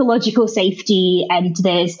there's psychological safety and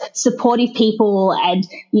there's supportive people and,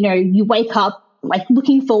 you know, you wake up like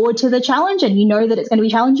looking forward to the challenge and you know that it's going to be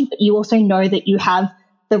challenging, but you also know that you have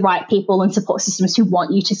the right people and support systems who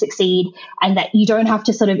want you to succeed and that you don't have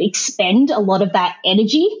to sort of expend a lot of that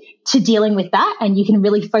energy to dealing with that. And you can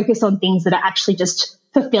really focus on things that are actually just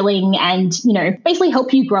fulfilling and, you know, basically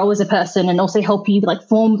help you grow as a person and also help you like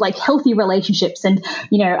form like healthy relationships and,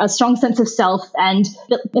 you know, a strong sense of self and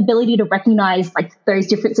the ability to recognize like those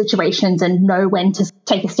different situations and know when to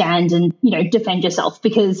take a stand and, you know, defend yourself,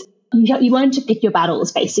 because you learn to pick your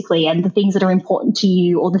battles basically, and the things that are important to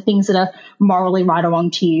you or the things that are morally right or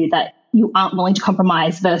wrong to you that you aren't willing to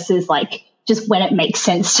compromise versus like just when it makes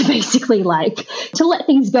sense to basically like to let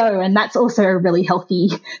things go. And that's also a really healthy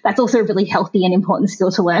and important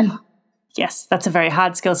skill to learn. Yes, that's a very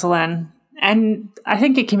hard skill to learn. And I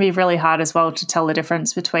think it can be really hard as well to tell the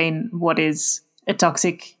difference between what is a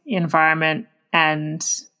toxic environment and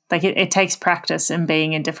like it takes practice and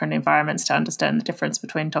being in different environments to understand the difference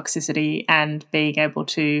between toxicity and being able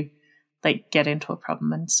to like get into a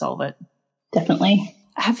problem and solve it. Definitely.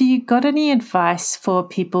 Have you got any advice for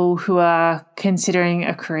people who are considering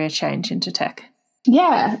a career change into tech?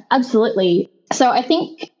 Yeah, absolutely. So I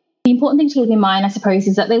think the important thing to keep in mind, I suppose,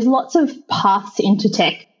 is that there's lots of paths into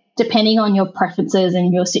tech depending on your preferences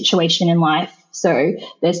and your situation in life. So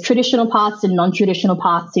there's traditional paths and non-traditional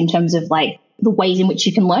paths in terms of like the ways in which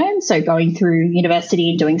you can learn. So going through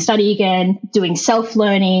university and doing study again, doing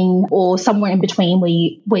self-learning, or somewhere in between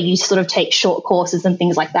where you sort of take short courses and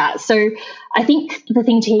things like that. So I think the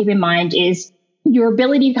thing to keep in mind is your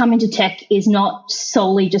ability to come into tech is not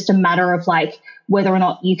solely just a matter of like whether or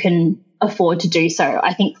not you can afford to do so.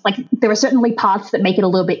 I think like there are certainly paths that make it a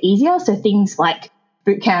little bit easier. So things like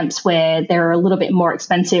boot camps where they're a little bit more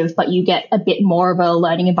expensive, but you get a bit more of a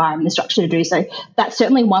learning environment and structure to do so. That's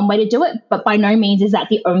certainly one way to do it, but by no means is that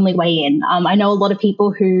the only way in. I know a lot of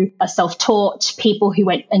people who are self-taught, people who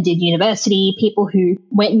went and did university, people who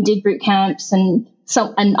went and did boot camps, and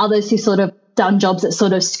others who sort of done jobs that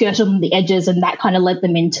sort of skirted on the edges, and that kind of led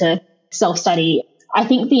them into self-study. I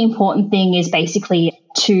think the important thing is basically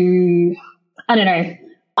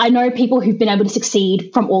I know people who've been able to succeed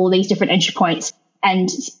from all of these different entry points, and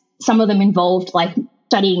some of them involved like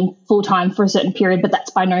studying full time for a certain period, but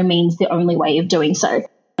that's by no means the only way of doing so.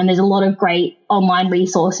 And there's a lot of great online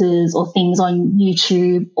resources or things on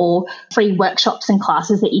YouTube or free workshops and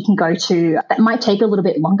classes that you can go to that might take a little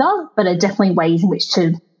bit longer, but are definitely ways in which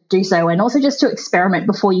to do so. And also just to experiment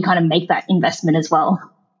before you kind of make that investment as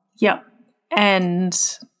well. Yep. And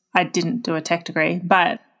I didn't do a tech degree,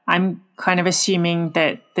 but I'm kind of assuming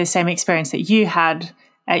that the same experience that you had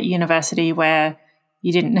at university where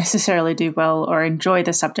you didn't necessarily do well or enjoy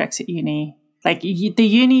the subjects at uni, like the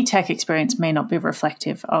uni tech experience may not be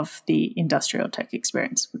reflective of the industrial tech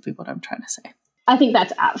experience would be what I'm trying to say. I think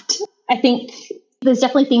that's apt. I think there's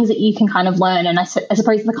definitely things that you can kind of learn. And I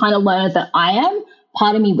suppose the kind of learner that I am,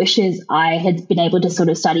 part of me wishes I had been able to sort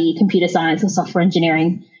of study computer science and software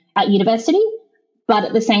engineering at university. But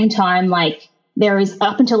at the same time, like there is,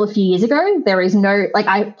 up until a few years ago, there is no, like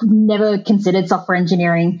I never considered software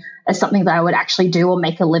engineering as something that I would actually do or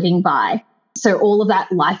make a living by. So all of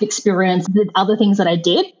that life experience, the other things that I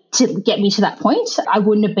did to get me to that point, I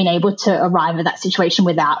wouldn't have been able to arrive at that situation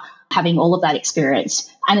without having all of that experience.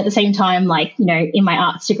 And at the same time, like, you know, in my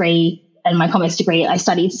arts degree and my commerce degree, I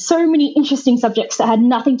studied so many interesting subjects that had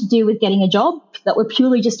nothing to do with getting a job, that were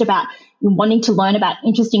purely just about wanting to learn about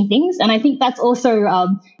interesting things. And I think that's also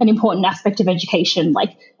an important aspect of education,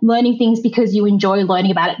 like learning things because you enjoy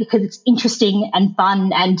learning about it, because it's interesting and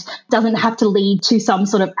fun and doesn't have to lead to some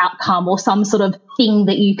sort of outcome or some sort of thing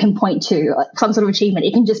that you can point to, some sort of achievement.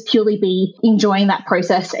 It can just purely be enjoying that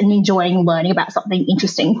process and enjoying learning about something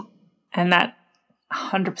interesting. And that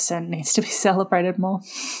 100% needs to be celebrated more.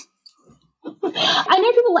 I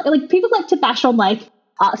know people like to bash on like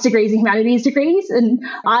arts degrees and humanities degrees, and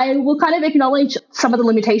I will kind of acknowledge some of the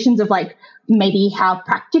limitations of like maybe how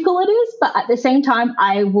practical it is, but at the same time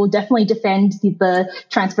I will definitely defend the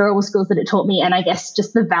transferable skills that it taught me, and I guess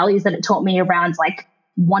just the values that it taught me around like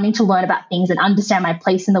wanting to learn about things and understand my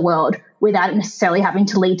place in the world without it necessarily having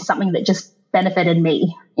to lead to something that just benefited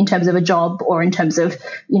me in terms of a job or in terms of,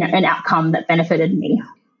 you know, an outcome that benefited me.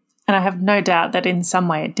 And I have no doubt that in some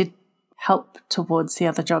way it did help towards the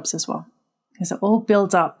other jobs as well, because it all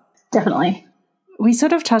builds up. Definitely. We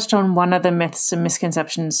sort of touched on one of the myths and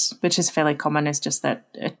misconceptions, which is fairly common, is just that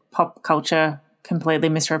pop culture completely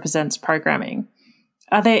misrepresents programming.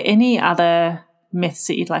 Are there any other myths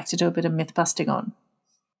that you'd like to do a bit of myth busting on?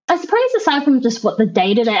 I suppose aside from just what the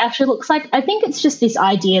day-to-day actually looks like, I think it's just this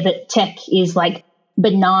idea that tech is like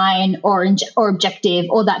benign or objective,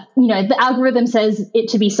 or that, you know, the algorithm says it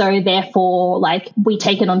to be so, therefore like we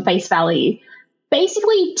take it on face value.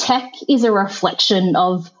 Basically, tech is a reflection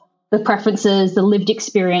of the preferences, the lived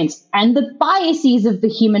experience, and the biases of the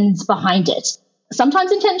humans behind it.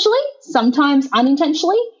 Sometimes intentionally, sometimes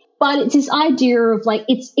unintentionally, but it's this idea of like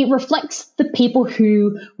it reflects the people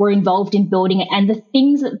who were involved in building it and the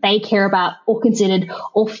things that they care about or considered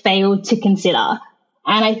or failed to consider.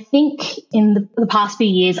 And I think in the past few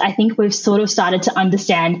years, I think we've sort of started to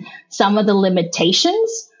understand some of the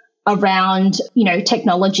limitations around, you know,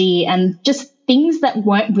 technology and just things that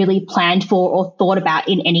weren't really planned for or thought about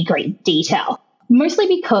in any great detail. Mostly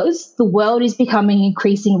because the world is becoming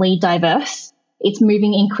increasingly diverse. It's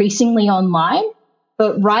moving increasingly online.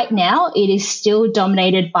 But right now, it is still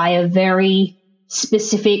dominated by a very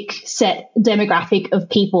specific set demographic of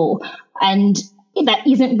people. And that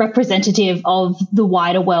isn't representative of the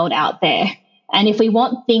wider world out there. And if we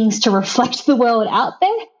want things to reflect the world out there,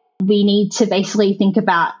 we need to basically think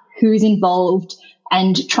about who's involved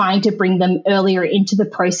and trying to bring them earlier into the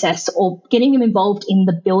process or getting them involved in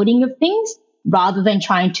the building of things rather than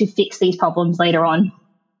trying to fix these problems later on.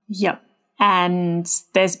 Yep. And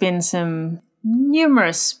there's been some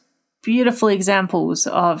numerous beautiful examples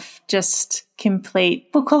of just complete,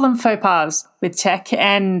 we'll call them faux pas with tech,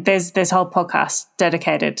 and there's whole podcast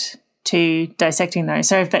dedicated to dissecting those.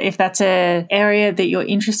 So if that's an area that you're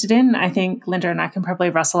interested in, I think Linda and I can probably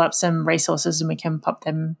rustle up some resources and we can pop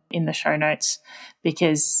them in the show notes,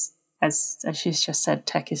 because as she's just said,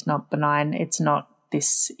 tech is not benign. It's not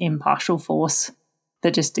this impartial force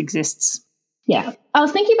that just exists. Yeah. I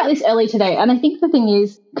was thinking about this earlier today, and I think the thing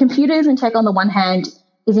is computers and tech on the one hand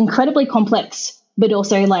is incredibly complex, but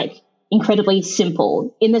also like incredibly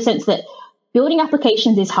simple in the sense that building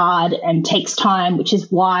applications is hard and takes time, which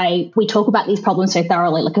is why we talk about these problems so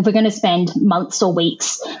thoroughly. Like if we're going to spend months or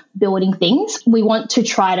weeks building things, we want to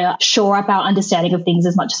try to shore up our understanding of things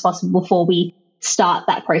as much as possible before we start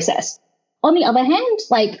that process. On the other hand,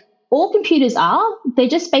 like all computers they're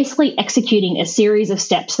just basically executing a series of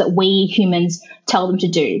steps that we humans tell them to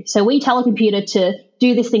do. So we tell a computer to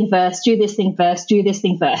do this thing first, do this thing first, do this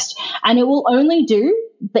thing first. And it will only do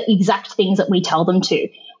the exact things that we tell them to.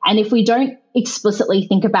 And if we don't explicitly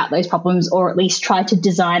think about those problems or at least try to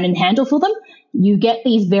design and handle for them, you get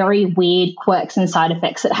these very weird quirks and side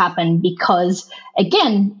effects that happen because,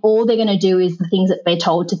 again, all they're going to do is the things that they're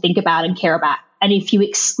told to think about and care about. And if you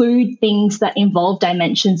exclude things that involve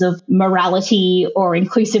dimensions of morality or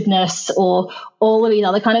inclusiveness or all of these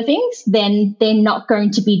other kind of things, then they're not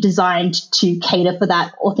going to be designed to cater for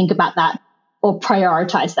that or think about that or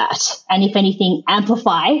prioritize that. And if anything,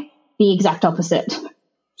 amplify the exact opposite.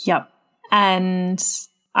 Yep. And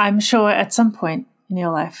I'm sure at some point in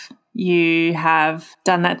your life, you have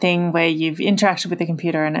done that thing where you've interacted with the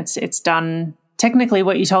computer and it's done technically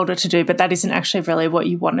what you told it to do, but that isn't actually really what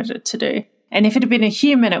you wanted it to do. And if it had been a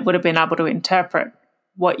human, it would have been able to interpret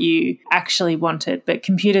what you actually wanted. But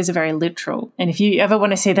computers are very literal. And if you ever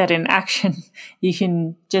want to see that in action, you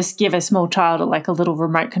can just give a small child like a little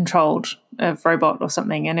remote controlled robot or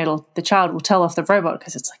something, and the child will tell off the robot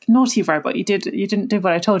because it's like, naughty robot, you didn't do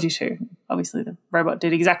what I told you to. Obviously, the robot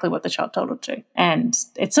did exactly what the child told it to. And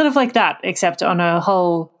it's sort of like that, except on a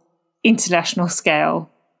whole international scale,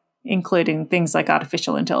 including things like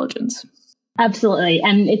artificial intelligence. Absolutely.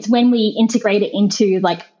 And it's when we integrate it into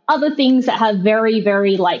like other things that have very,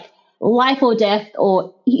 very like life or death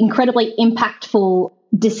or incredibly impactful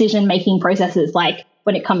decision-making processes, like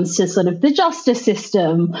when it comes to sort of the justice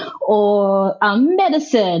system or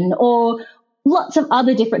medicine or lots of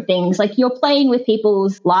other different things. Like you're playing with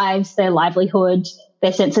people's lives, their livelihood,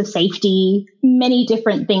 their sense of safety, many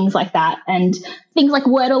different things like that. And things like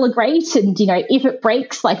Wordle are great. And, if it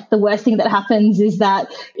breaks, like the worst thing that happens is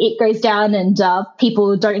that it goes down and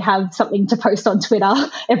people don't have something to post on Twitter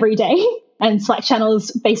every day. And Slack channels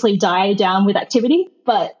basically die down with activity.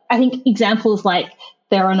 But I think examples like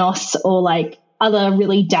Theranos or like other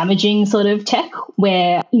really damaging sort of tech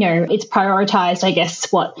where, it's prioritized, I guess,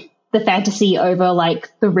 the fantasy over like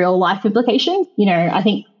the real life implication. I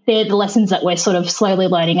think they're the lessons that we're sort of slowly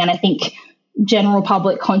learning. And I think general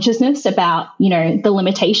public consciousness about, the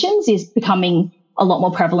limitations is becoming a lot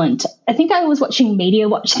more prevalent. I think I was watching Media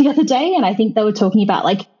Watch the other day, and I think they were talking about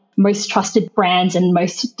like most trusted brands and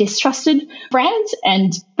most distrusted brands.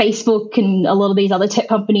 And Facebook and a lot of these other tech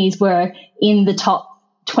companies were in the top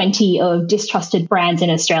 20 of distrusted brands in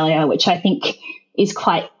Australia, which I think is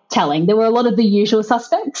quite telling. There were a lot of the usual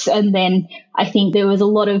suspects. And then I think there was a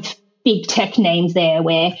lot of big tech names there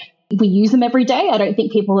where we use them every day. I don't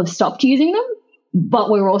think people have stopped using them, but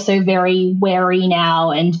we're also very wary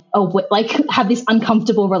now and like have this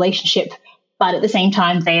uncomfortable relationship. But at the same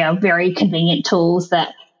time, they are very convenient tools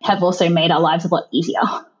that have also made our lives a lot easier.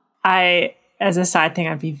 As a side thing,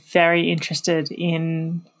 I'd be very interested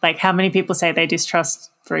in like how many people say they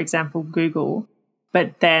distrust, for example, Google,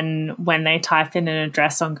 but then when they type in an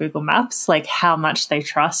address on Google Maps, like how much they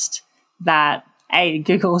trust that A,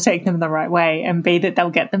 Google will take them the right way, and B, that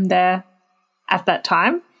they'll get them there at that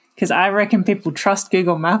time. Because I reckon people trust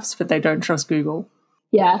Google Maps, but they don't trust Google.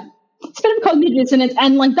 Yeah. It's a bit of cognitive dissonance.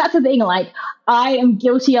 And like, that's the thing, like I am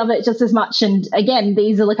guilty of it just as much. And again,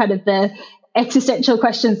 these are kind of the existential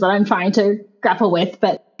questions that I'm trying to grapple with.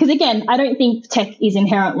 But because again, I don't think tech is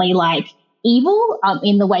inherently like evil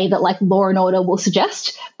in the way that like Law and Order will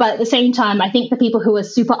suggest. But at the same time, I think the people who are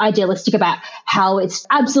super idealistic about how it's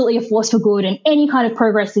absolutely a force for good and any kind of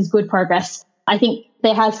progress is good progress, I think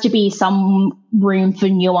there has to be some room for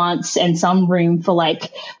nuance and some room for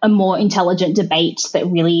like a more intelligent debate that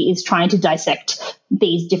really is trying to dissect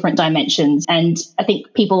these different dimensions. And I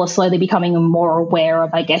think people are slowly becoming more aware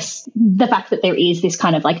of, I guess, the fact that there is this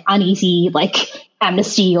kind of like uneasy like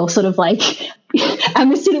amnesty or sort of like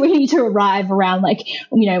amnesty that we need to arrive around, like,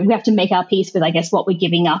 we have to make our peace with, I guess, what we're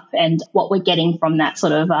giving up and what we're getting from that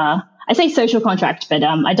sort of, I say social contract, but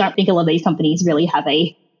I don't think a lot of these companies really have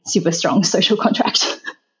a super strong social contract.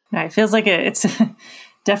 No, it feels like it's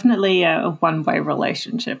definitely a one-way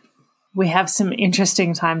relationship. We have some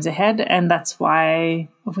interesting times ahead, and that's why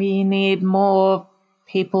we need more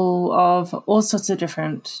people of all sorts of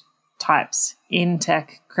different types in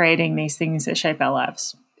tech creating these things that shape our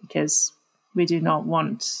lives, because we do not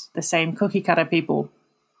want the same cookie-cutter people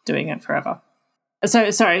doing it forever.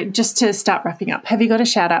 So, sorry, just to start wrapping up, have you got a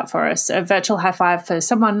shout-out for us, a virtual high five for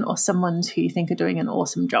someone or someone who you think are doing an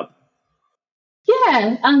awesome job?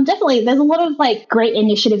 Yeah, definitely. There's a lot of like great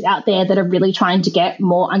initiatives out there that are really trying to get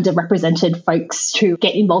more underrepresented folks to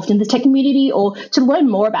get involved in the tech community or to learn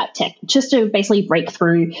more about tech, just to basically break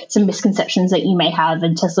through some misconceptions that you may have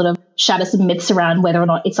and to sort of shatter some myths around whether or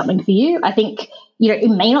not it's something for you. I think,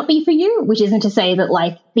 it may not be for you, which isn't to say that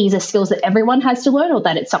like these are skills that everyone has to learn or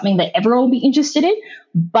that it's something that everyone will be interested in.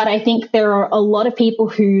 But I think there are a lot of people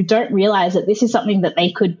who don't realize that this is something that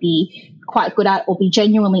they could be quite good at or be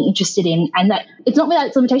genuinely interested in, and that it's not without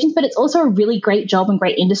its limitations, but it's also a really great job and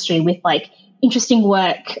great industry with like interesting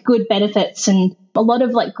work, good benefits, and a lot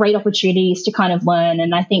of like great opportunities to kind of learn.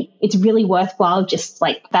 And I think it's really worthwhile just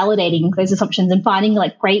like validating those assumptions and finding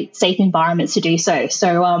like great safe environments to do so.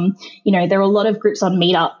 So, there are a lot of groups on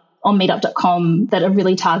meetup.com that are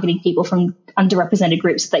really targeting people from underrepresented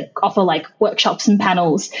groups that offer like workshops and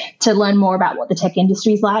panels to learn more about what the tech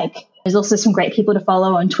industry is like. There's also some great people to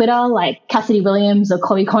follow on Twitter, like Cassidy Williams or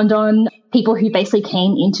Chloe Condon, people who basically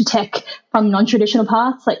came into tech from non-traditional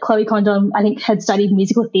paths. Like Chloe Condon, I think, had studied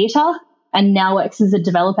musical theatre and now works as a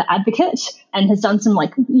developer advocate and has done some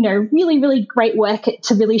like, really, really great work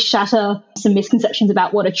to really shatter some misconceptions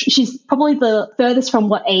about what she's probably the furthest from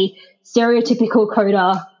what a stereotypical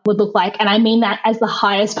coder would look like. And I mean that as the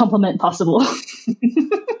highest compliment possible.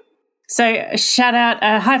 So shout out,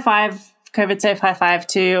 a high five, COVID safe high five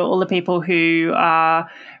to all the people who are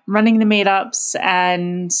running the meetups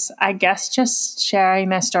and I guess just sharing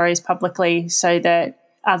their stories publicly so that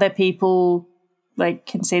other people like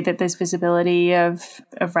can see that there's visibility of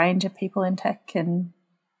a range of people in tech. And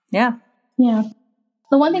yeah.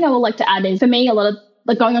 The one thing I would like to add is, for me, a lot of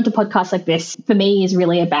like going onto podcasts like this for me is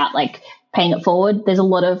really about like paying it forward. There's a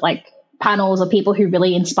lot of like panels or people who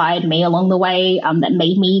really inspired me along the way that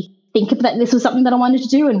made me think that this was something that I wanted to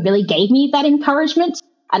do and really gave me that encouragement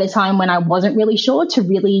at a time when I wasn't really sure, to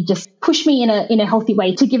really just push me in a healthy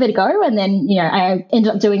way to give it a go. And then, I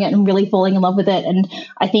ended up doing it and really falling in love with it. And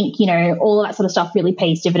I think, all of that sort of stuff really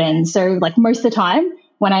pays dividends. So like most of the time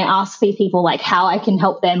when I ask people like how I can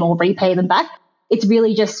help them or repay them back, it's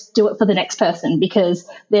really just do it for the next person, because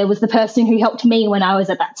there was the person who helped me when I was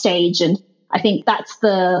at that stage. And I think that's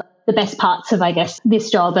the best parts of, I guess, this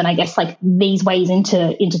job and I guess like these ways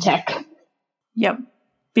into tech. Yep.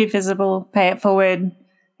 Be visible, pay it forward,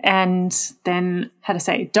 and then,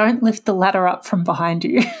 don't lift the ladder up from behind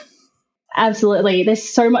you. Absolutely. There's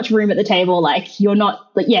so much room at the table. Like you're not,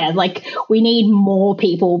 like we need more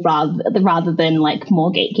people rather than like more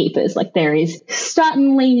gatekeepers. Like there is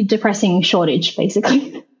certainly depressing shortage,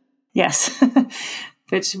 basically. Yes,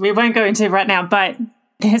 which we won't go into right now, but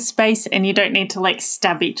there's space and you don't need to like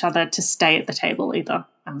stab each other to stay at the table either.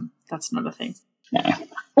 That's not a thing. No.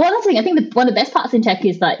 Well, that's the thing. I think one of the best parts in tech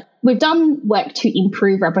is that we've done work to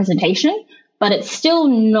improve representation, but it's still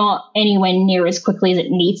not anywhere near as quickly as it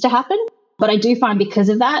needs to happen. But I do find because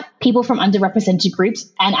of that, people from underrepresented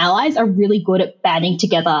groups and allies are really good at banding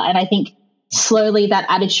together. And I think slowly that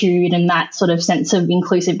attitude and that sort of sense of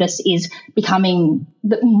inclusiveness is becoming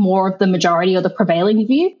more of the majority or the prevailing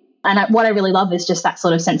view. And what I really love is just that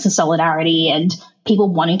sort of sense of solidarity and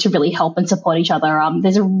people wanting to really help and support each other.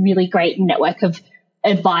 There's a really great network of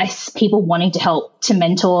advice, people wanting to help, to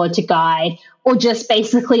mentor, to guide, or just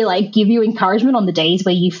basically like give you encouragement on the days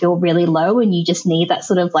where you feel really low and you just need that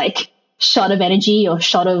sort of like shot of energy or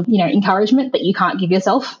shot of, encouragement that you can't give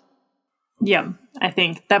yourself. Yeah, I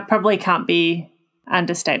think that probably can't be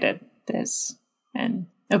understated. And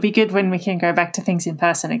it'll be good when we can go back to things in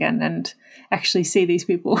person again and actually see these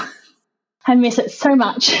people. I miss it so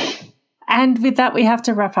much. And with that, we have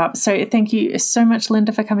to wrap up. So thank you so much,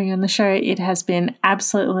 Linda, for coming on the show. It has been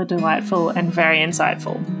absolutely delightful and very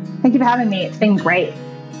insightful. Thank you for having me. It's been great.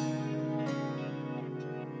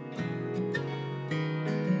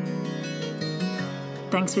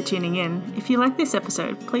 Thanks for tuning in. If you like this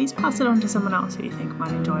episode, please pass it on to someone else who you think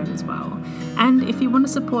might enjoy it as well. And if you want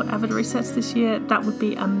to support Avid Research this year, that would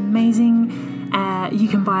be amazing. You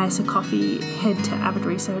can buy us a coffee. Head to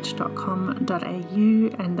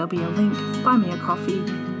avidresearch.com.au and there'll be a link, buy me a coffee,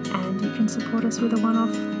 and you can support us with a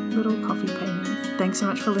one-off little coffee payment. Thanks so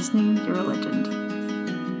much for listening. You're a legend.